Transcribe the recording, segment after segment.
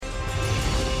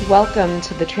Welcome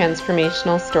to the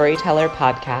Transformational Storyteller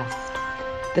Podcast.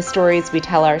 The stories we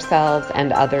tell ourselves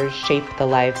and others shape the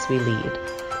lives we lead.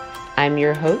 I'm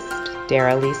your host,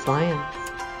 Dara Lise Lyons.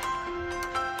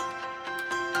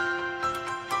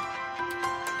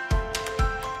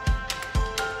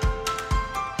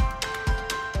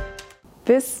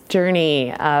 This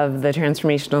journey of the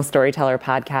Transformational Storyteller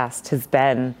Podcast has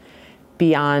been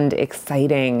beyond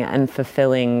exciting and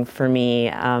fulfilling for me.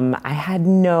 I had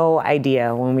no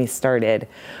idea when we started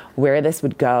where this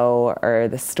would go or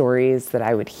the stories that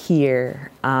I would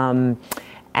hear. And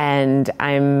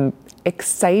I'm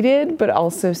excited, but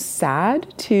also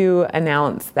sad to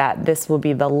announce that this will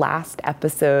be the last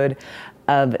episode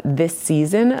of this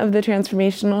season of the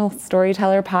Transformational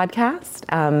Storyteller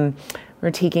Podcast. We're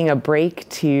taking a break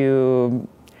to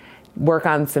work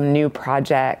on some new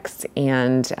projects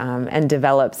and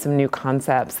develop some new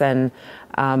concepts. And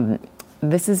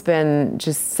this has been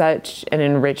just such an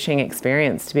enriching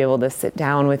experience to be able to sit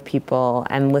down with people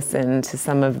and listen to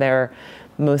some of their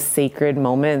most sacred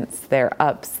moments, their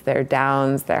ups, their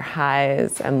downs, their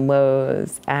highs and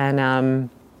lows. And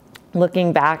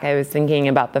looking back, I was thinking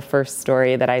about the first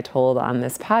story that I told on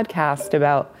this podcast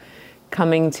about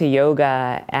coming to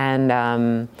yoga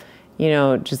and,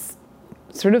 just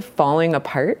sort of falling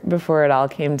apart before it all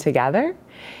came together,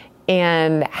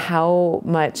 and how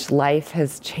much life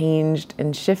has changed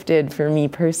and shifted for me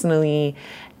personally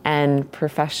and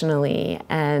professionally.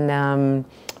 And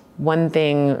one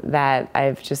thing that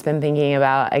I've just been thinking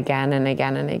about again and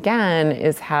again and again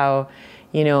is how,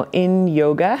 in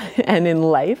yoga and in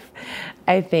life,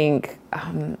 I think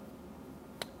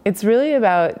it's really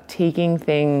about taking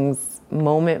things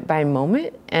moment by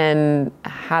moment and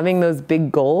having those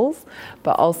big goals,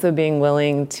 but also being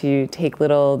willing to take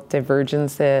little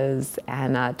divergences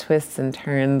and twists and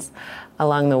turns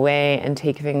along the way and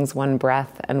take things one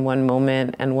breath and one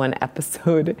moment and one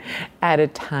episode at a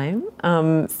time.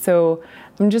 So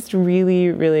I'm just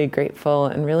really, really grateful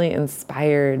and really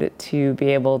inspired to be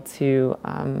able to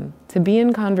be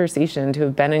in conversation, to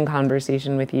have been in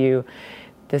conversation with you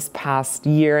this past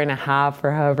year and a half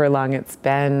or however long it's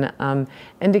been, and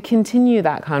to continue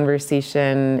that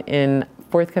conversation in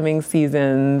forthcoming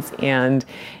seasons and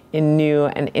in new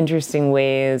and interesting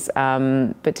ways,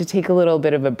 but to take a little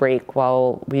bit of a break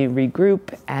while we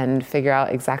regroup and figure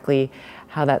out exactly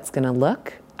how that's going to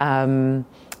look. And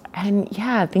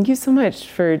yeah, thank you so much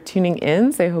for tuning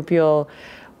in. So I hope you'll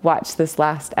watch this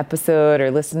last episode or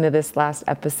listen to this last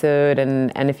episode.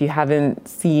 And if you haven't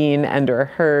seen and or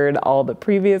heard all the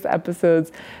previous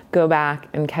episodes, go back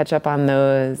and catch up on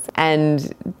those.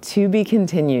 And to be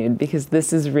continued, because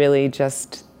this is really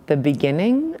just the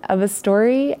beginning of a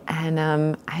story. And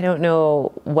I don't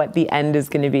know what the end is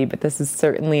going to be, but this is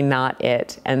certainly not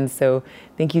it. And so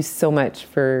thank you so much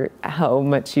for how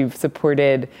much you've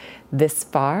supported this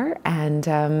far, and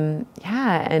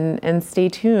and stay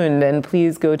tuned, and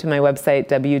please go to my website,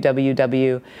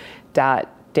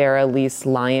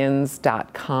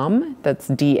 www.daralyselyons.com. That's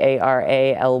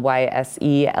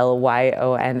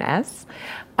DARALYSELYONS,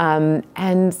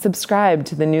 and subscribe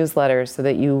to the newsletter so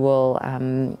that you will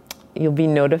you'll be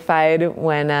notified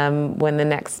when the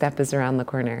next step is around the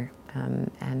corner.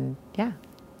 And yeah,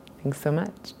 thanks so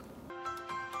much.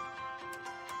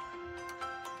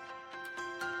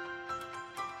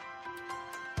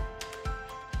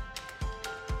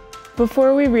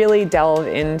 Before we really delve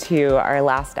into our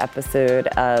last episode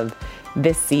of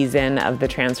this season of the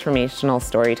Transformational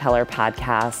Storyteller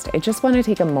Podcast, I just want to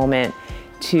take a moment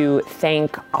to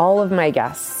thank all of my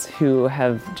guests who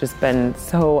have just been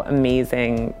so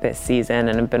amazing this season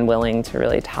and have been willing to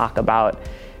really talk about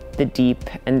the deep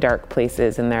and dark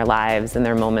places in their lives and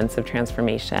their moments of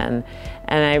transformation.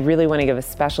 And I really want to give a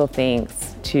special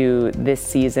thanks to this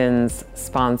season's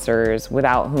sponsors,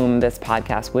 without whom this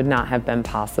podcast would not have been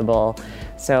possible.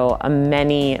 So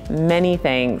many, many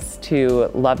thanks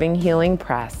to Loving Healing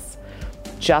Press,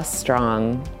 Just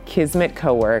Strong, Kismet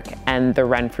Co-work, and the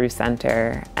Renfrew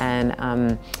Center.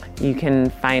 And you can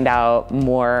find out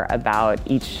more about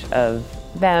each of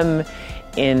them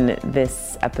in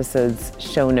this episode's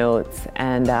show notes.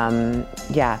 And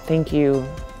thank you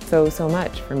so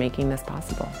much for making this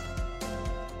possible.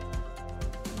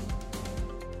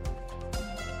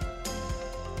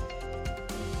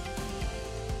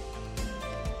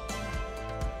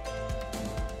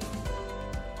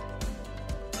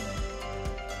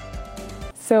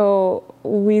 So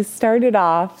we started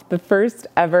off, the first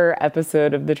ever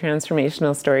episode of the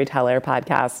Transformational Storyteller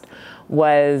Podcast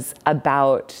was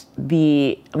about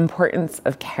the importance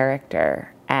of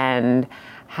character and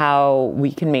how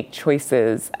we can make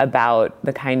choices about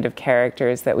the kind of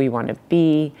characters that we want to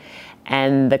be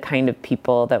and the kind of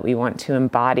people that we want to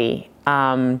embody.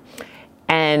 And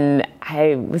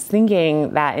I was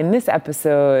thinking that in this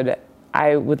episode,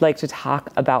 I would like to talk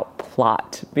about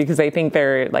plot, because I think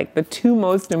they're like the two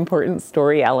most important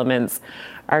story elements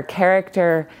are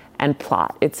character and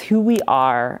plot. It's who we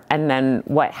are and then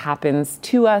what happens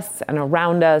to us and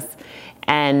around us,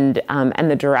 and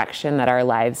the direction that our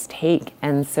lives take.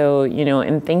 And so,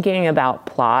 in thinking about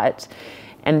plot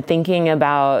and thinking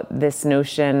about this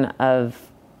notion of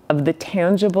the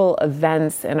tangible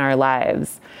events in our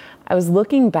lives, I was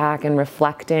looking back and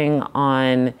reflecting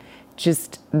on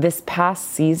just this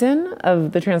past season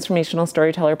of the Transformational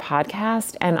Storyteller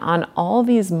podcast and on all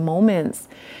these moments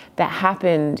that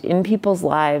happened in people's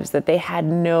lives that they had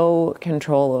no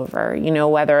control over,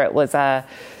 whether it was a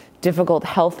difficult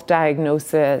health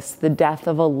diagnosis, the death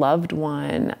of a loved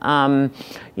one,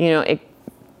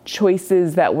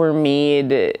 choices that were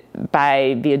made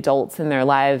by the adults in their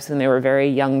lives when they were very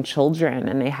young children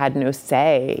and they had no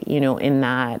say, in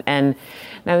that. And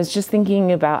I was just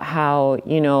thinking about how,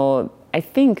 I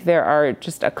think there are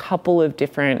just a couple of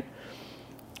different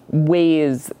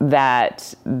ways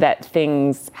that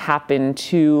things happen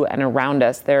to and around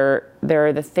us. There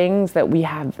are the things that we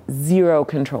have zero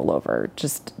control over,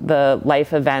 just the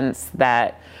life events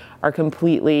that are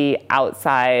completely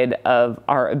outside of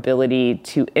our ability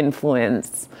to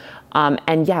influence.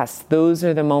 And yes, those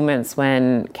are the moments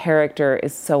when character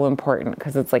is so important,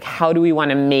 because it's like, how do we want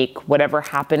to make whatever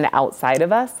happened outside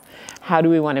of us? How do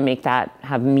we want to make that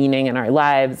have meaning in our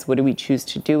lives? What do we choose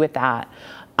to do with that?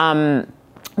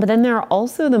 But then there are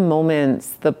also the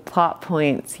moments, the plot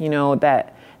points,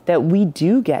 that we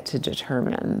do get to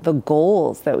determine, the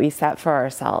goals that we set for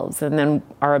ourselves, and then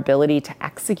our ability to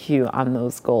execute on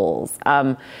those goals.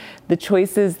 The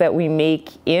choices that we make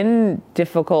in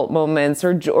difficult moments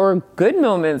or good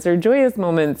moments or joyous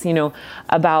moments,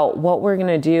 about what we're going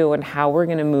to do and how we're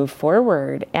going to move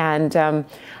forward. And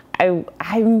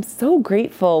I'm so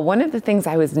grateful. One of the things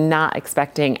I was not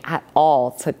expecting at all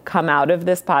to come out of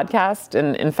this podcast,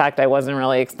 and in fact, I wasn't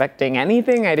really expecting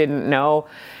anything. I didn't know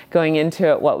going into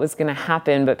it what was going to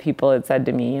happen, but people had said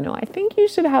to me, I think you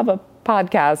should have a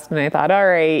podcast. And I thought, all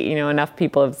right, enough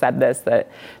people have said this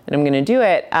that I'm going to do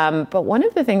it. But one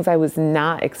of the things I was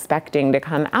not expecting to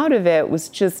come out of it was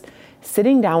just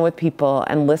sitting down with people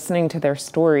and listening to their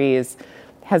stories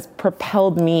has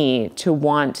propelled me to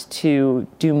want to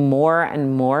do more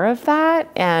and more of that.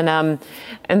 And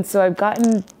so I've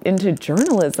gotten into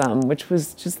journalism, which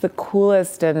was just the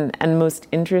coolest and most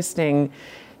interesting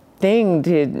thing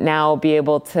to now be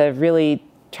able to really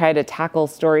try to tackle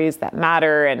stories that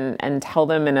matter and tell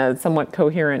them in a somewhat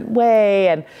coherent way.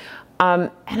 And I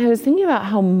was thinking about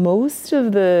how most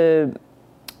of the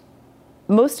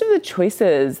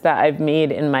choices that I've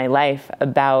made in my life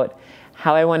about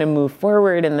how I want to move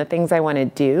forward and the things I want to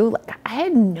do, I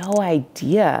had no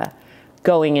idea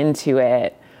going into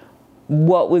it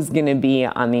what was going to be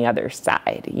on the other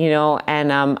side,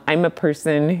 and I'm a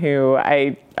person who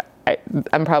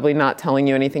I'm probably not telling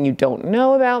you anything you don't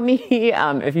know about me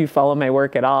if you follow my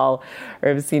work at all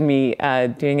or have seen me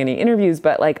doing any interviews,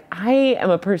 but I am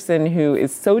a person who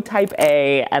is so type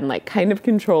A and kind of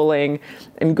controlling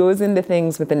and goes into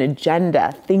things with an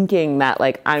agenda, thinking that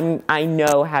I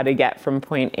know how to get from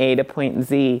point A to point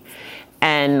Z.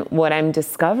 And what I'm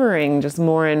discovering just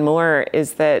more and more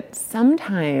is that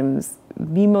sometimes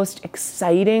the most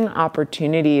exciting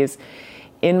opportunities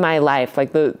in my life,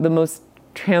 the most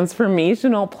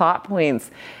transformational plot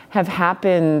points, have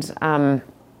happened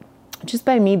just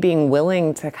by me being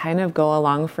willing to kind of go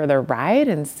along for the ride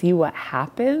and see what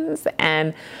happens.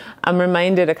 And I'm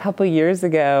reminded a couple years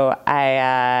ago,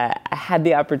 I had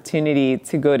the opportunity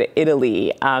to go to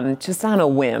Italy just on a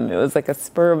whim. It was like a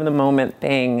spur of the moment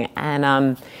thing.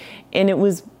 And it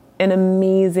was an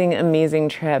amazing, amazing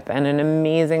trip and an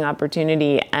amazing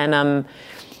opportunity.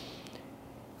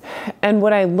 And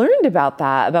what I learned about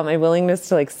that, about my willingness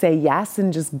to say yes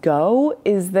and just go,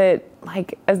 is that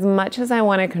as much as I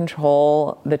want to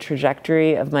control the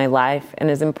trajectory of my life,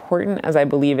 and as important as I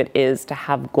believe it is to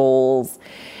have goals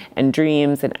and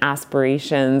dreams and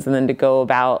aspirations and then to go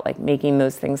about making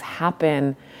those things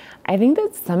happen, I think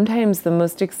that sometimes the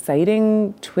most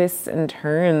exciting twists and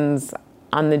turns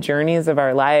on the journeys of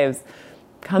our lives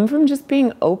come from just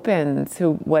being open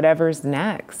to whatever's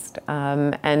next,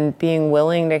 and being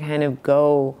willing to kind of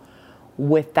go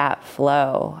with that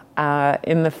flow.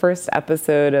 In the first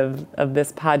episode of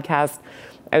this podcast,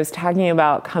 I was talking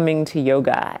about coming to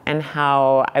yoga and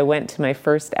how I went to my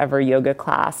first ever yoga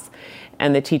class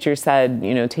And the teacher said,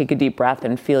 take a deep breath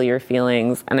and feel your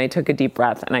feelings. And I took a deep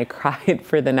breath and I cried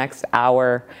for the next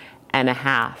hour and a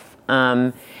half.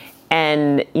 And,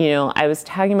 I was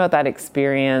talking about that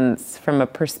experience from a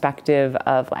perspective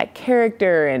of like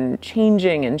character and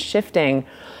changing and shifting.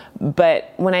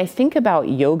 But when I think about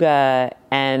yoga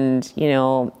and,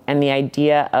 and the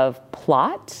idea of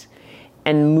plot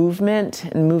and movement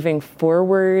and moving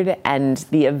forward and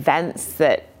the events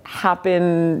that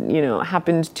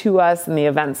happened to us and the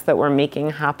events that we're making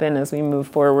happen as we move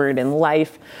forward in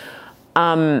life,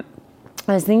 I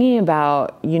was thinking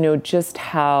about, just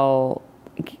how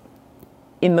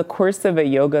in the course of a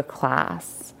yoga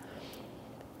class,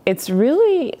 it's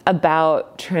really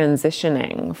about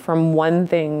transitioning from one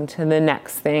thing to the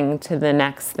next thing to the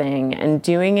next thing and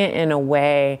doing it in a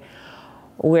way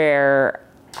where,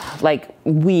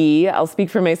 I'll speak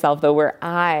for myself though, where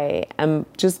I am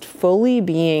just fully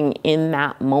being in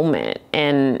that moment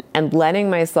and letting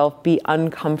myself be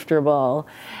uncomfortable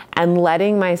and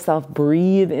letting myself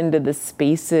breathe into the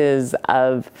spaces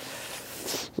of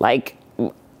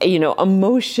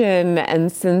emotion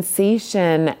and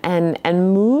sensation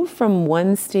and move from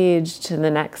one stage to the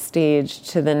next stage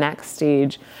to the next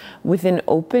stage with an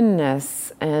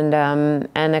openness and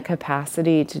a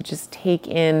capacity to just take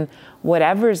in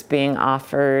whatever's being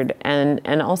offered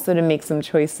and also to make some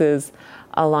choices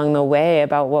along the way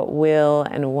about what will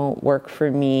and won't work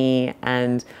for me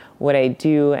and what I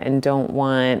do and don't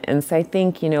want. And so I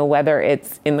think, whether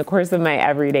it's in the course of my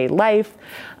everyday life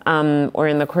or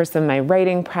in the course of my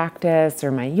writing practice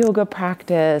or my yoga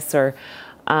practice or,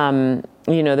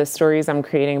 the stories I'm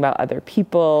creating about other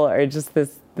people or just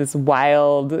this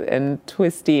wild and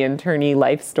twisty and turny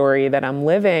life story that I'm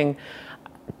living,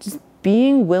 just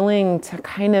being willing to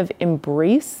kind of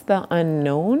embrace the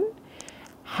unknown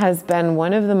has been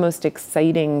one of the most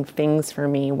exciting things for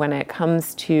me when it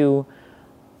comes to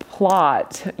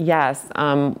plot. Yes.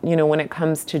 When it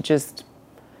comes to just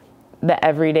the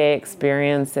everyday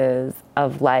experiences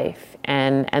of life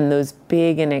and those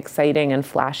big and exciting and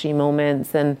flashy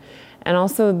moments and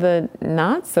also the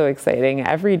not so exciting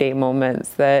everyday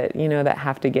moments that, that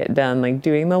have to get done, like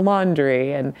doing the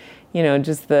laundry and,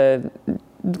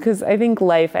 because I think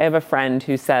I have a friend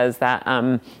who says that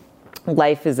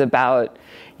life is about,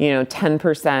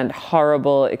 10%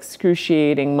 horrible,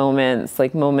 excruciating moments,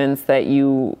 like moments that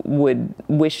you would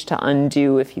wish to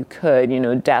undo if you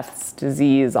could, deaths,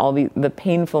 disease, all the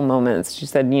painful moments. She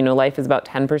said, life is about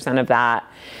 10% of that.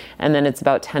 And then it's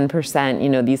about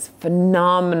 10%, these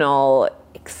phenomenal,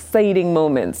 exciting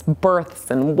moments,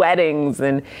 births and weddings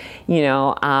and,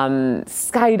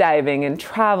 skydiving and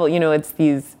travel. It's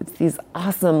these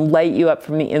awesome light you up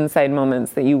from the inside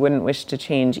moments that you wouldn't wish to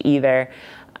change either.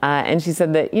 And she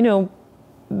said that,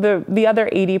 the other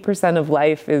 80% of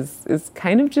life is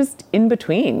kind of just in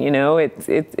between,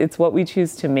 it's what we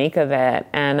choose to make of it.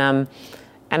 And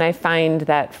I find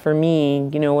that for me,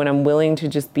 when I'm willing to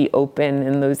just be open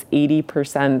in those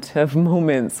 80% of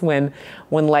moments when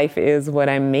life is what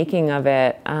I'm making of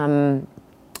it,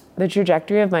 the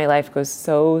trajectory of my life goes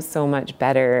so much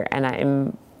better. And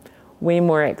I'm way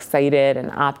more excited and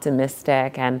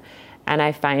optimistic and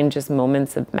I find just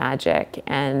moments of magic.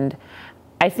 And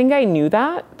I think I knew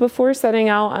that before setting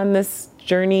out on this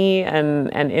journey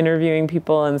and interviewing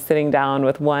people and sitting down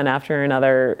with one after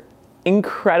another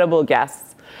incredible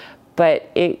guests.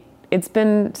 But it's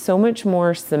been so much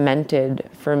more cemented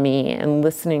for me and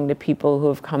listening to people who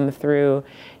have come through,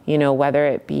 whether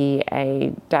it be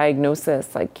a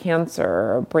diagnosis like cancer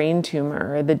or a brain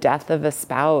tumor or the death of a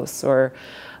spouse or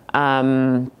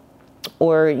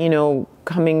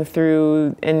coming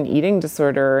through an eating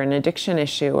disorder or an addiction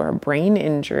issue or a brain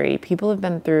injury. People have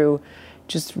been through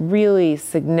just really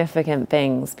significant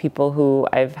things, people who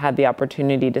I've had the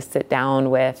opportunity to sit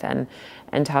down with and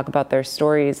talk about their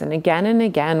stories. And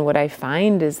again, what I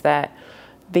find is that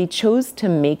they chose to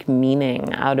make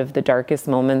meaning out of the darkest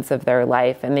moments of their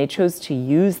life. And they chose to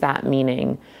use that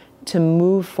meaning to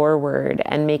move forward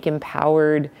and make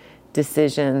empowered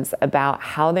decisions about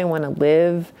how they want to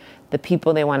live, the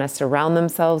people they want to surround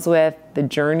themselves with, the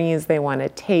journeys they want to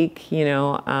take,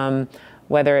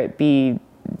 whether it be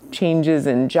changes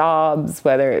in jobs,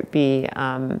 whether it be,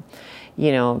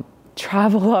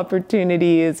 travel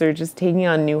opportunities or just taking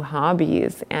on new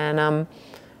hobbies. And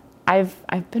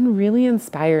I've been really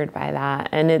inspired by that.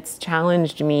 And it's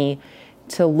challenged me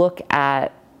to look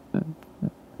at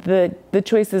the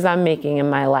choices I'm making in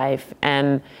my life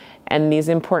and these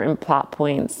important plot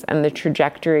points and the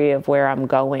trajectory of where I'm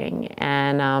going.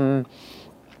 And,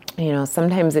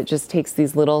 sometimes it just takes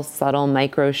these little subtle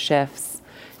micro shifts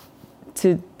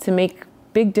to make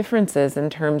big differences in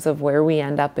terms of where we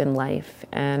end up in life.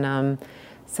 And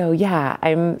so yeah,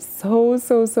 I'm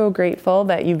so grateful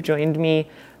that you've joined me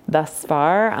thus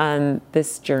far on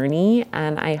this journey.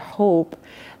 And I hope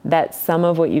that some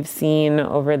of what you've seen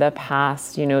over the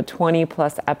past, 20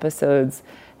 plus episodes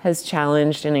has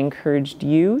challenged and encouraged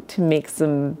you to make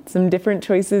some different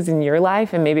choices in your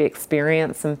life and maybe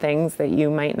experience some things that you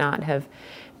might not have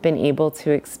been able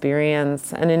to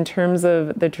experience. And in terms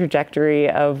of the trajectory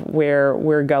of where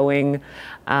we're going,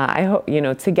 I hope,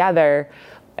 together,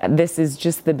 this is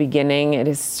just the beginning. It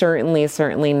is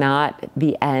certainly not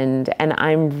the end. And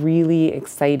I'm really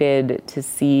excited to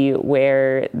see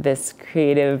where this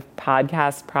creative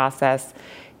podcast process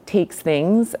takes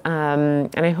things.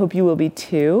 And I hope you will be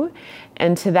too.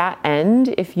 And to that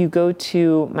end, if you go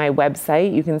to my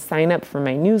website, you can sign up for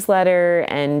my newsletter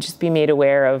and just be made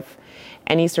aware of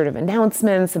any sort of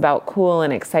announcements about cool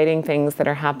and exciting things that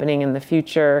are happening in the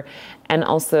future, and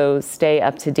also stay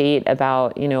up to date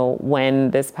about,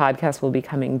 when this podcast will be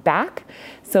coming back.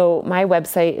 So my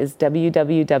website is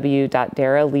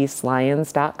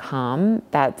www.daralyselyons.com.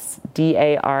 That's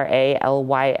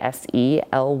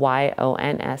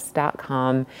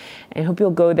DARALYSELYONS.com. I hope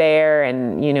you'll go there,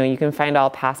 and you can find all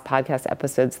past podcast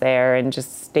episodes there and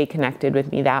just stay connected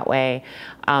with me that way.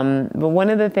 But one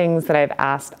of the things that I've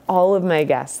asked all of my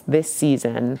guests this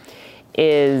season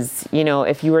is,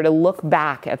 if you were to look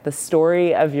back at the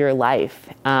story of your life,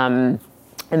 and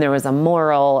there was a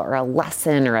moral or a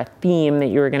lesson or a theme that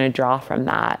you were going to draw from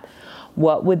that,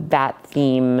 what would that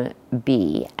theme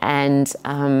be? And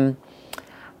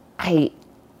I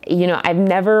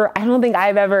don't think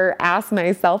I've ever asked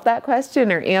myself that question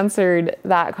or answered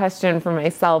that question for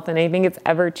myself. And I think it's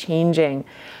ever changing.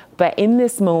 But in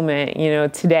this moment,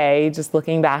 today, just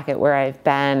looking back at where I've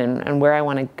been and where I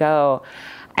want to go,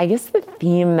 I guess the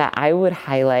theme that I would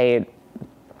highlight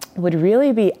would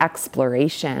really be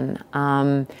exploration.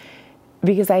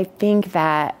 Because I think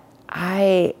that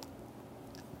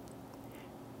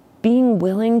being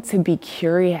willing to be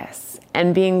curious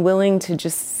and being willing to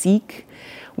just seek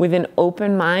with an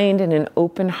open mind and an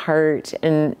open heart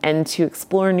and to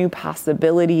explore new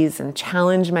possibilities and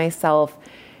challenge myself,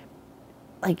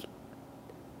 like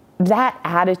that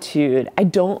attitude, I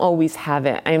don't always have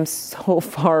it. I am so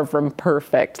far from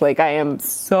perfect. Like I am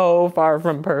so far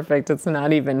from perfect. It's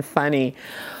not even funny.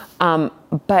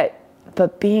 But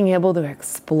being able to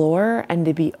explore and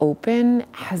to be open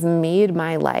has made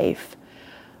my life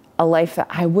a life that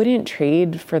I wouldn't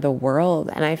trade for the world.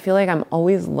 And I feel like I'm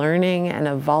always learning and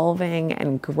evolving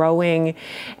and growing.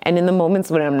 And in the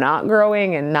moments when I'm not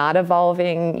growing and not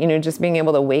evolving, just being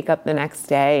able to wake up the next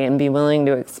day and be willing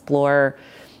to explore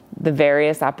the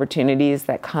various opportunities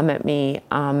that come at me.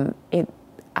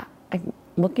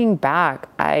 Looking back,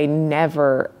 I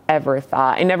never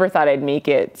thought I'd make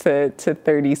it to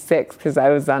 36 because I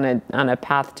was on a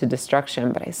path to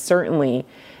destruction, but I certainly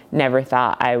never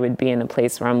thought I would be in a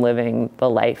place where I'm living the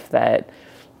life that,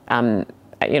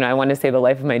 I want to say the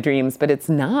life of my dreams, but it's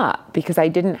not, because I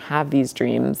didn't have these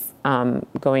dreams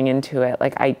going into it.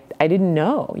 Like I didn't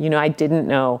know, I didn't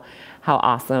know how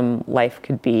awesome life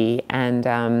could be. And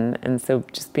so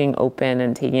just being open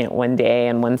and taking it one day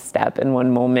and one step and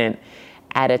one moment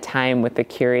at a time with a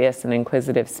curious and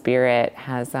inquisitive spirit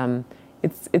has,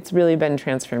 it's really been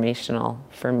transformational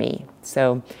for me.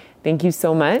 So thank you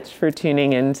so much for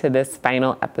tuning into this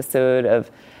final episode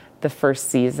of the first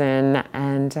season.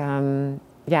 And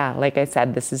like I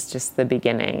said, this is just the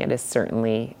beginning. It is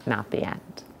certainly not the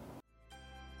end.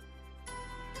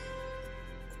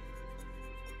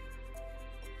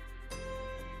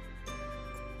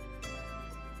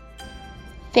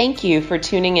 Thank you for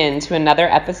tuning in to another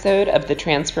episode of the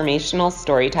Transformational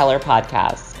Storyteller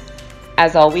Podcast.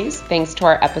 As always, thanks to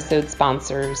our episode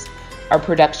sponsors, our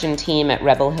production team at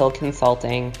Rebel Hill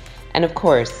Consulting, and of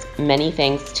course, many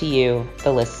thanks to you,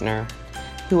 the listener.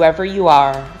 Whoever you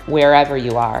are, wherever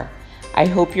you are, I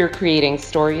hope you're creating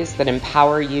stories that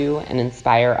empower you and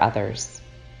inspire others.